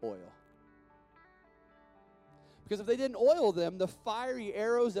 Oil. Because if they didn't oil them, the fiery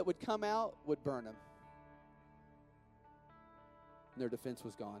arrows that would come out would burn them. And their defense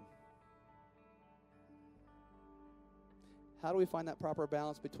was gone. How do we find that proper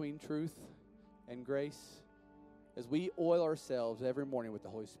balance between truth and grace? As we oil ourselves every morning with the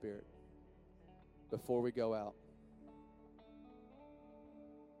Holy Spirit before we go out.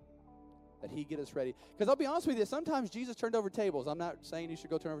 That He get us ready. Because I'll be honest with you, sometimes Jesus turned over tables. I'm not saying you should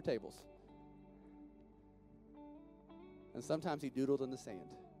go turn over tables. And sometimes He doodled in the sand.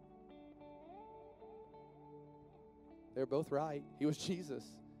 They're both right. He was Jesus.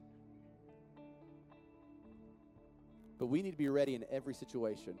 But we need to be ready in every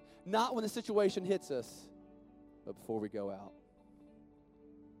situation. Not when the situation hits us, but before we go out.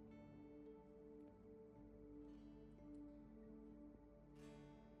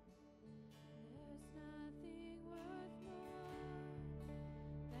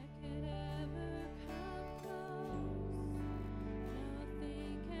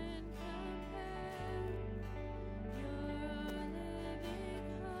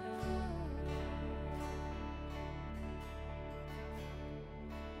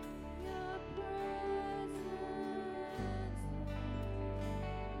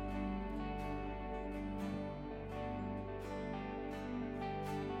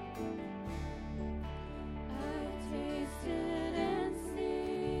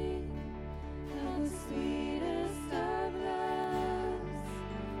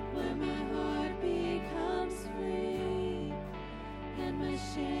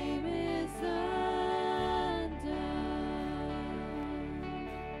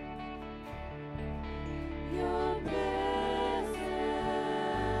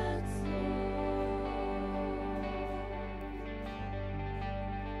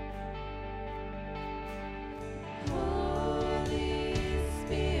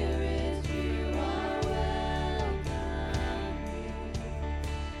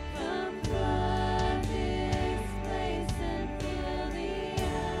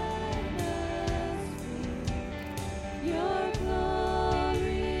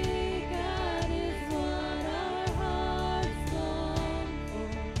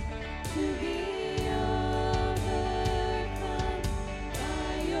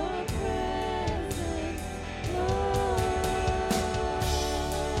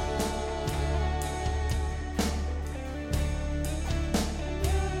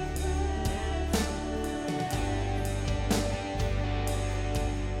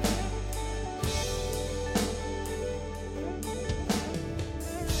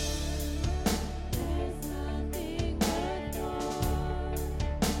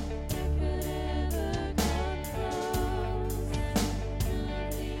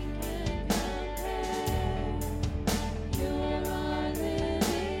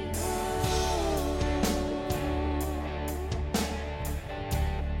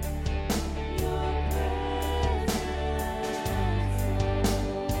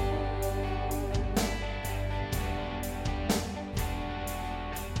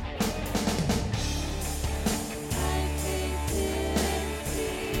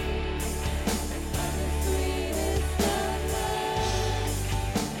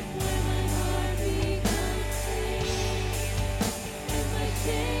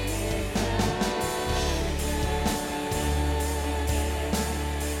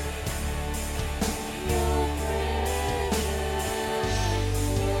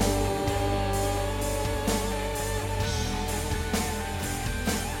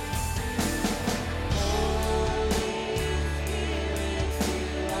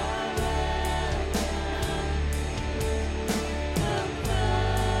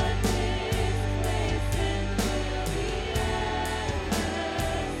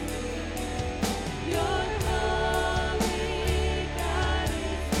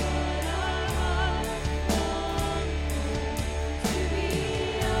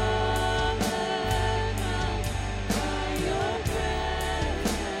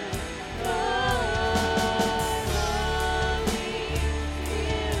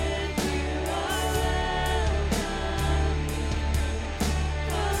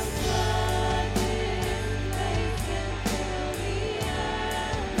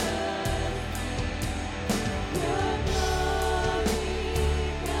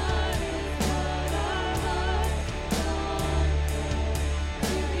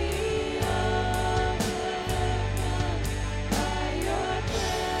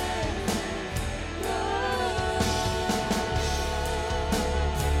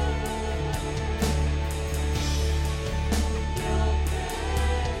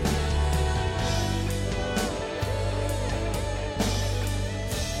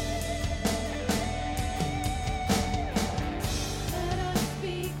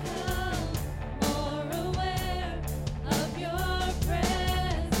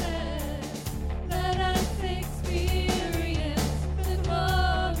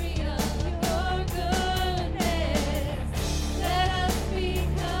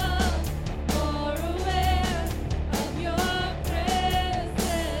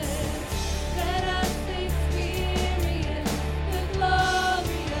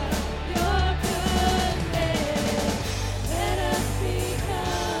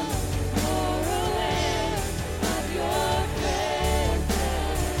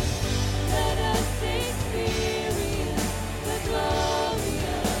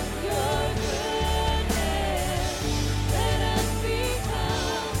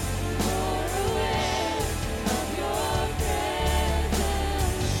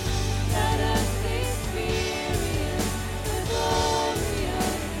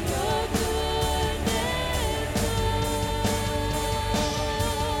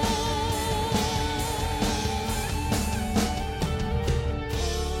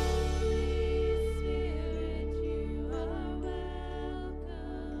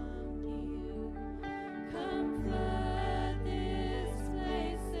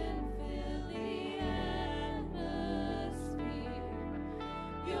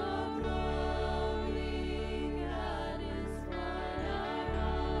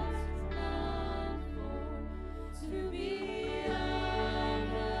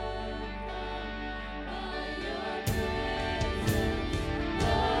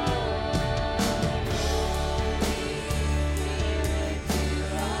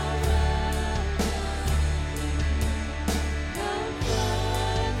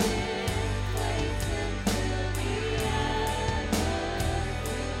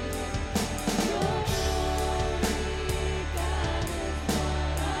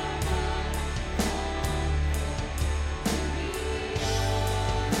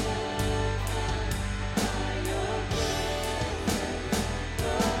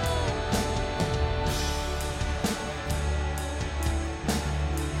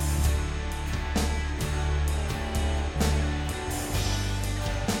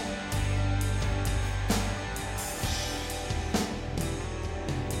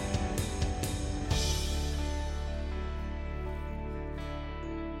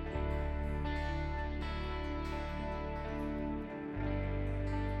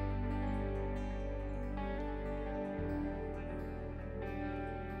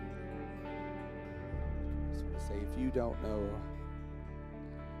 say, if you don't know,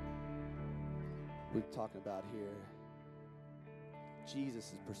 we're talking about here, Jesus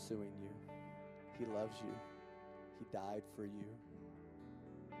is pursuing you. He loves you. He died for you.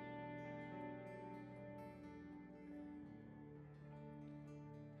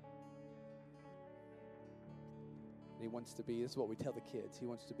 He wants to be, this is what we tell the kids, he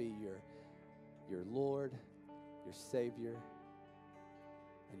wants to be your Lord, your Savior,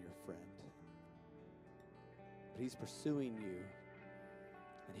 and your friend. But he's pursuing you,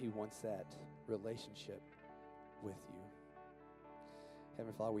 and he wants that relationship with you.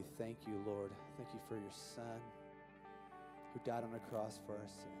 Heavenly Father, we thank you, Lord. Thank you for your Son who died on the cross for our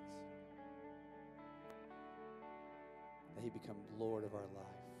sins. That he become Lord of our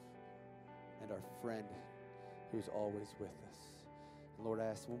life and our friend who's always with us. And Lord, I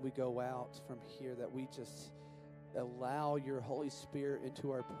ask when we go out from here that we just allow your Holy Spirit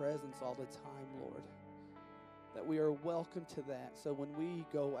into our presence all the time, Lord. That we are welcome to that. So when we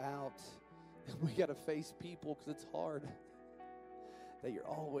go out, we got to face people because it's hard. That you're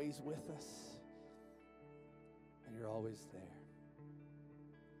always with us. And you're always there.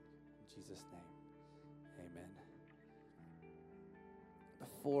 In Jesus' name, amen.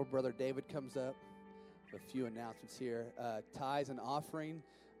 Before Brother David comes up, a few announcements here. Tithes and offering.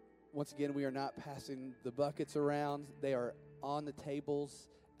 Once again, we are not passing the buckets around. They are on the tables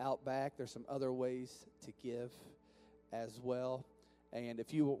out back. There's some other ways to give as well. And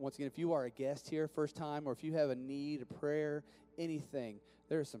if you, once again, if you are a guest here, first time, or if you have a need, a prayer, anything,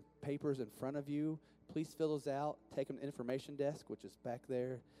 there are some papers in front of you. Please fill those out. Take them to the information desk, which is back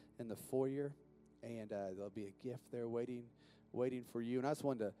there in the foyer. And there'll be a gift there waiting for you. And I just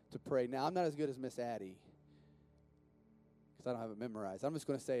wanted to pray. Now, I'm not as good as Miss Addie because I don't have it memorized. I'm just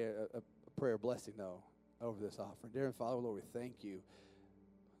going to say a prayer blessing, though, over this offering. Dear Father, Lord, we thank you.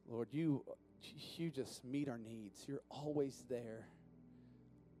 Lord, you just meet our needs. You're always there.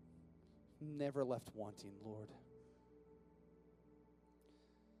 Never left wanting, Lord.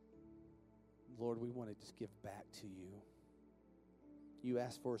 Lord, we want to just give back to you. You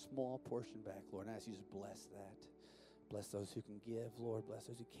asked for a small portion back, Lord, and I ask you to just bless that. Bless those who can give, Lord. Bless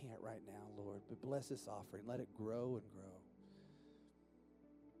those who can't right now, Lord. But bless this offering. Let it grow and grow.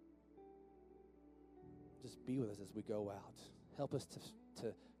 Just be with us as we go out. Help us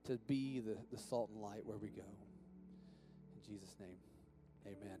to be the salt and light where we go. In Jesus' name,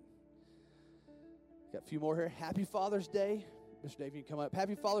 amen. Got a few more here. Happy Father's Day. Mr. Dave, you can come up.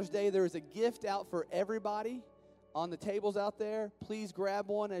 Happy Father's Day. There is a gift out for everybody on the tables out there. Please grab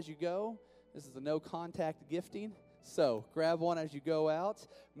one as you go. This is a no-contact gifting. So grab one as you go out.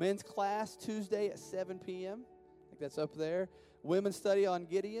 Men's class Tuesday at 7 p.m. I think that's up there. Women's study on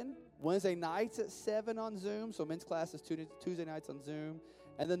Gideon. Wednesday nights at 7 on Zoom. So men's class is Tuesday nights on Zoom.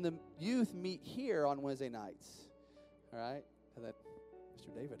 And then the youth meet here on Wednesday nights. All right? And then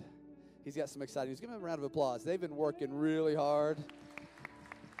Mr. David. He's got some exciting news. Give him a round of applause. They've been working really hard.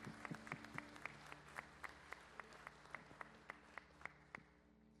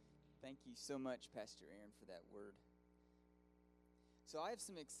 Thank you so much, Pastor Aaron, for that word. So I have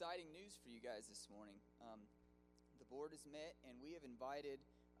some exciting news for you guys this morning. The board has met, and we have invited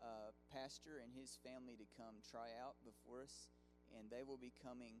Pastor and his family to come try out before us, and they will be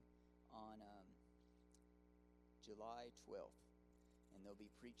coming on July 12th. And they'll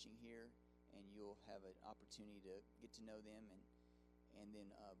be preaching here, and you'll have an opportunity to get to know them and then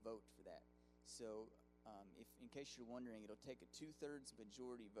vote for that. So if, in case you're wondering, it'll take a 2/3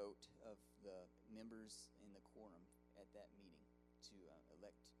 majority vote of the members in the quorum at that meeting to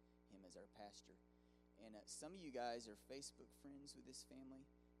elect him as our pastor. And some of you guys are Facebook friends with this family,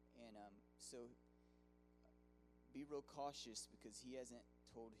 and so be real cautious because he hasn't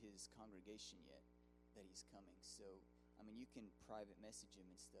told his congregation yet that he's coming. So I mean, you can private message him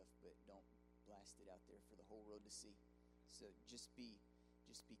and stuff, but don't blast it out there for the whole world to see. So just be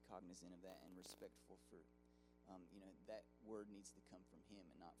cognizant of that and respectful for, that word needs to come from him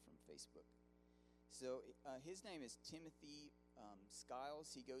and not from Facebook. So his name is Timothy Skiles.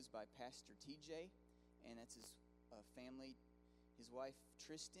 He goes by Pastor TJ, and that's his family. His wife,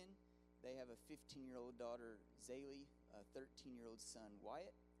 Tristan. They have a 15-year-old daughter, Zaylee, a 13-year-old son,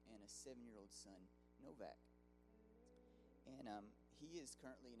 Wyatt, and a 7-year-old son, Novak. And he is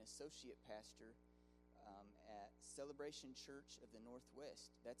currently an associate pastor at Celebration Church of the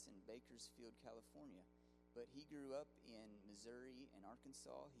Northwest. That's in Bakersfield, California. But he grew up in Missouri and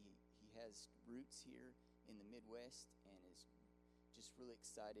Arkansas. He has roots here in the Midwest and is just really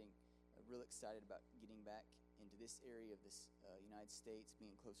excited about getting back into this area of this United States,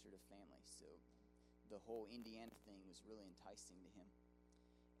 being closer to family. So the whole Indiana thing was really enticing to him.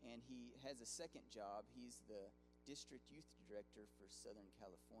 And he has a second job. He's the district youth director for Southern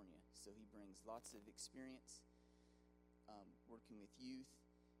California. So he brings lots of experience working with youth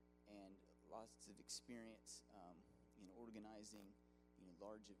and lots of experience in organizing,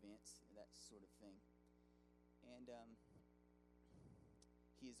 large events and that sort of thing. And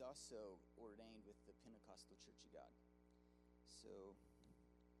he is also ordained with the Pentecostal Church of God. So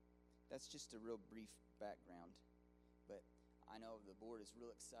that's just a real brief background. But I know the board is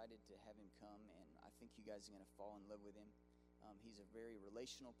real excited to have him come, and I think you guys are going to fall in love with him. He's a very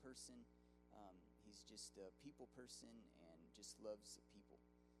relational person. He's just a people person and just loves people.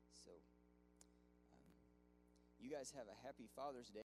 So you guys have a happy Father's Day.